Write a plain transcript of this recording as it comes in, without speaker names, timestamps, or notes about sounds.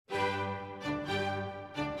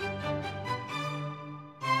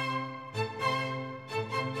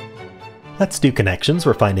Let's do connections.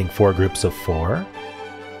 We're finding 4 groups of 4.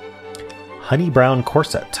 Honey brown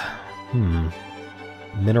corset.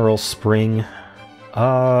 Mineral spring.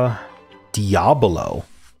 Diabolo.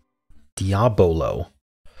 Diabolo.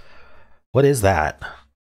 What is that?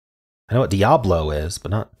 I know what Diablo is, but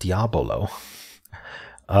not Diabolo.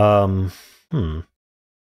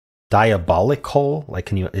 Diabolical? Like,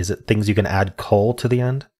 can you, is it things you can add col to the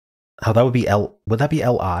end? Oh, that would be would that be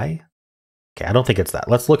L-I? Okay, I don't think it's that.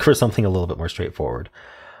 Let's look for something a little bit more straightforward.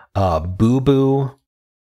 Boo-boo,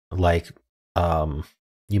 like,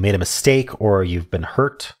 you made a mistake or you've been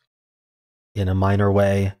hurt in a minor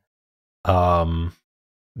way.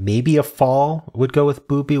 Maybe a fall would go with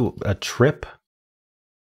boo-boo, a trip,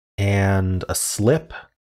 and a slip.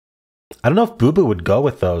 I don't know if boo-boo would go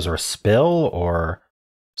with those, or a spill, or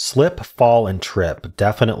slip, fall, and trip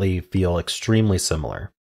definitely feel extremely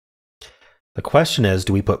similar. The question is,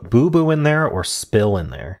 do we put boo-boo in there or spill in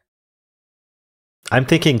there? I'm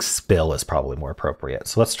thinking spill is probably more appropriate,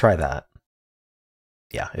 so let's try that.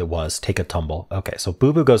 Yeah, it was. Take a tumble. Okay, so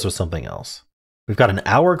boo-boo goes with something else. We've got an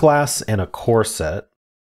hourglass and a corset.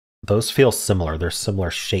 Those feel similar. They're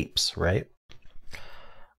similar shapes, right?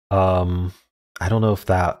 I don't know if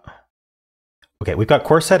that... Okay, we've got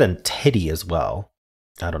corset and teddy as well.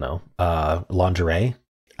 I don't know. Lingerie.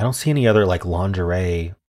 I don't see any other like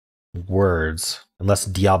lingerie words, unless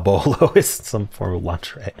diabolo is some form of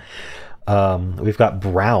lingerie. We've got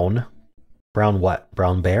brown. Brown what?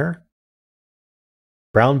 Brown bear?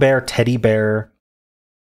 Brown bear, teddy bear,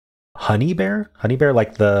 honey bear? Honey bear,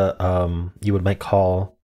 like the, you might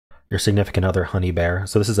call your significant other honey bear.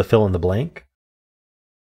 So this is a fill in the blank.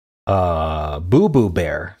 Boo-boo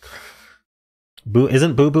bear.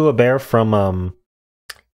 Isn't Boo-boo a bear from,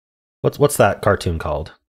 what's that cartoon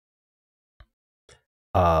called?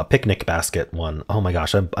 Picnic basket one. Oh my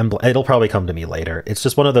gosh, it'll probably come to me later. It's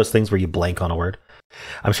just one of those things where you blank on a word.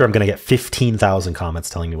 I'm sure I'm going to get 15,000 comments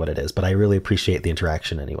telling me what it is, but I really appreciate the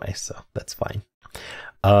interaction anyway, so that's fine.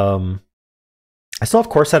 I still of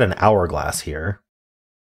course had an hourglass here.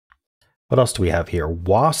 What else do we have here?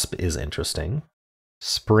 Wasp is interesting.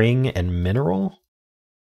 Spring and mineral.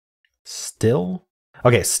 Still.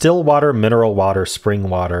 Okay, still water, mineral water, spring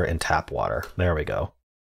water, and tap water. There we go.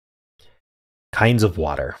 Kinds of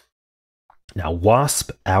water. Now,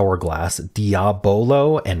 wasp, hourglass,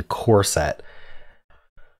 diabolo, and corset.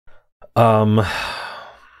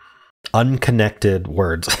 Unconnected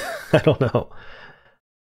words. I don't know.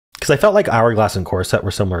 Because I felt like hourglass and corset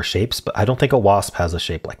were similar shapes, but I don't think a wasp has a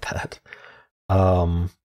shape like that.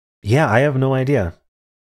 Yeah, I have no idea.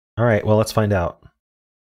 All right, well, let's find out.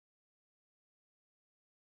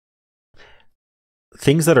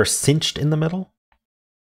 Things that are cinched in the middle?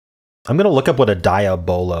 I'm going to look up what a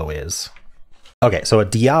diabolo is. Okay, so a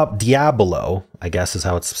diabolo, I guess is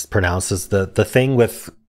how it's pronounced, is the thing with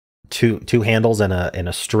two handles and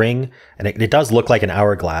a string, and it does look like an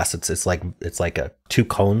hourglass. It's like a 2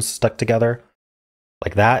 cones stuck together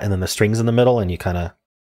like that, and then the strings in the middle, and you kind of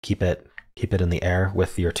keep it in the air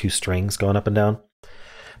with your 2 strings going up and down.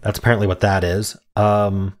 That's apparently what that is.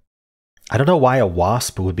 I don't know why a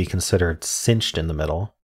wasp would be considered cinched in the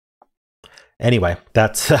middle. Anyway,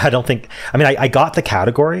 that's, I don't think, I mean, I got the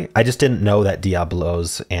category. I just didn't know that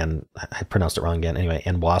diabolos, and I pronounced it wrong again. Anyway,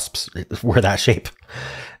 and wasps were that shape.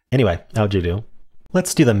 Anyway, how'd you do?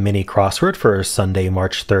 Let's do the mini crossword for Sunday,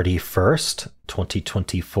 March 31st,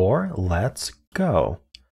 2024. Let's go.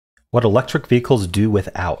 What electric vehicles do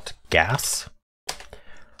without gas?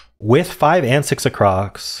 With 5 and 6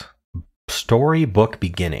 across, storybook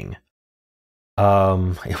beginning.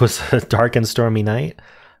 It was a dark and stormy night.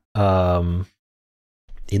 In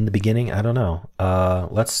the beginning, I don't know.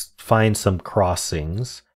 Let's find some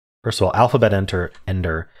crossings. First of all, alphabet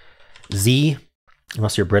ender. Z,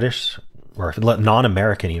 unless you're British, or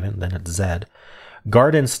non-American even, then it's Z.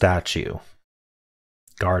 Garden statue.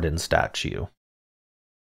 Garden statue.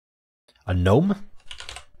 A gnome?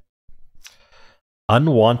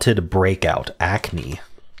 Unwanted breakout. Acne.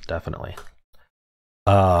 Definitely.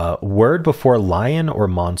 Word before lion or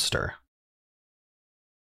monster?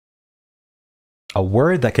 A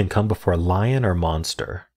word that can come before lion or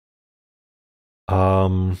monster.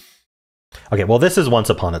 Okay, well, this is once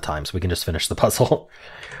upon a time, so we can just finish the puzzle.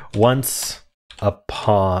 Once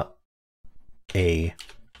upon a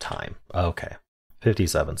time. Okay,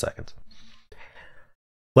 57 seconds.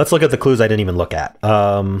 Let's look at the clues I didn't even look at.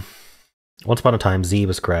 Once upon a time, Z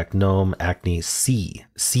was correct. Gnome, acne, sea.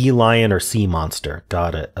 Sea lion or sea monster.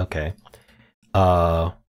 Got it. Okay.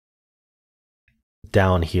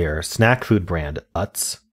 Down here, snack food brand,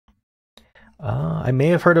 Utz. I may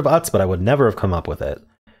have heard of Utz, but I would never have come up with it.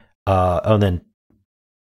 Oh, and then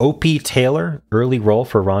O.P. Taylor, early role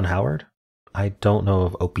for Ron Howard. I don't know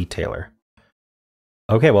of O.P. Taylor.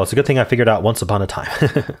 Okay, well, it's a good thing I figured out Once Upon a Time.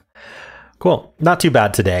 Cool. Not too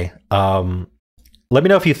bad today. Let me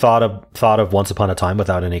know if you thought of Once Upon a Time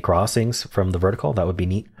without any crossings from the vertical. That would be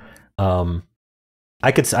neat.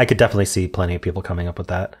 I could definitely see plenty of people coming up with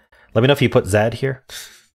that. Let me know if you put Z here.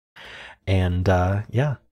 And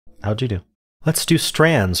yeah, how'd you do? Let's do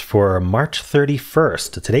Strands for March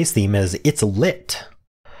 31st. Today's theme is It's Lit.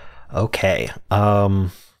 Okay.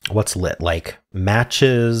 What's lit? Like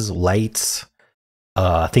matches, lights,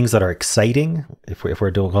 things that are exciting. If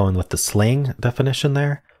we're going with the slang definition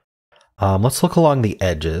there. Let's look along the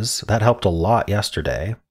edges. That helped a lot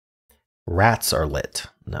yesterday. Rats are lit.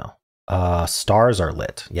 No. Stars are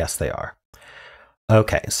lit. Yes, they are.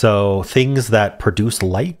 Okay, so things that produce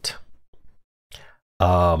light.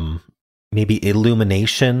 Maybe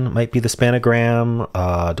illumination might be the spanagram.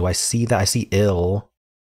 Do I see that? I see ill.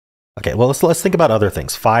 Okay, well, let's think about other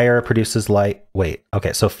things. Fire produces light. Wait,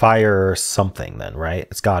 okay, so fire something then, right?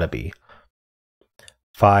 It's got to be.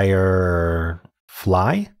 Fire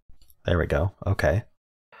fly? There we go. Okay.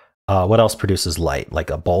 What else produces light? Like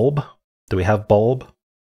a bulb? Do we have bulb?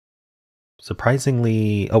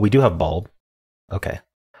 Surprisingly, oh, we do have bulb. Okay.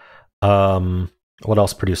 What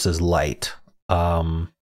else produces light? My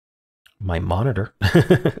monitor.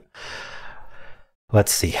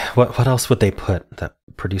 Let's see. What else would they put that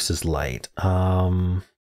produces light?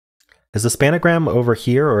 Is the spanagram over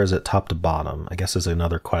here or is it top to bottom? I guess is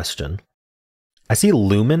another question. I see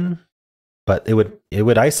lumen, but it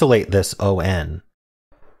would isolate this ON.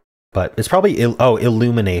 But it's probably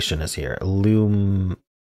illumination is here.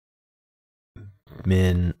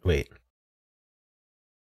 Wait.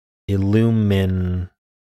 Illumin.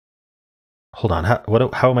 Hold on.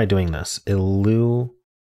 How am I doing this? Illuminome?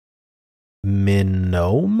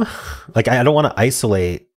 Like I don't want to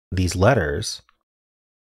isolate these letters.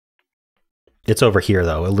 It's over here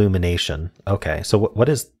though. Illumination. Okay. So what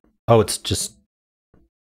is? Oh, it's just.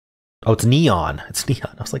 Oh, it's neon. It's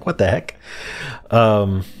neon. I was like, what the heck?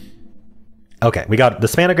 Okay, we got the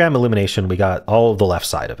spanagram illumination. We got all of the left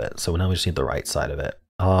side of it. So now we just need the right side of it.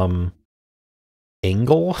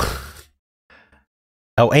 Angle.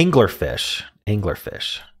 Oh, anglerfish.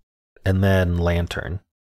 Anglerfish. And then lantern.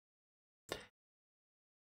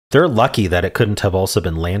 They're lucky that it couldn't have also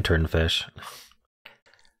been lanternfish.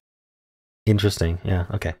 Interesting. Yeah,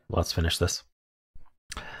 okay. Well, let's finish this.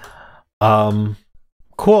 Cool.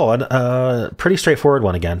 And pretty straightforward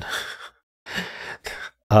one again.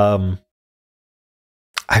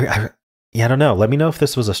 Yeah, I don't know. Let me know if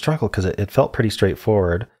this was a struggle because it felt pretty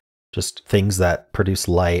straightforward. Just things that produce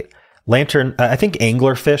light. Lantern, I think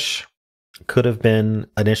anglerfish could have been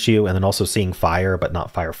an issue, and then also seeing fire but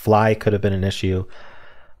not firefly could have been an issue.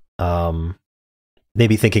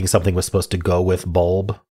 Maybe thinking something was supposed to go with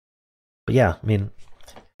bulb. But yeah, I mean,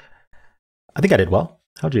 I think I did well.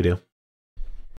 How'd you do?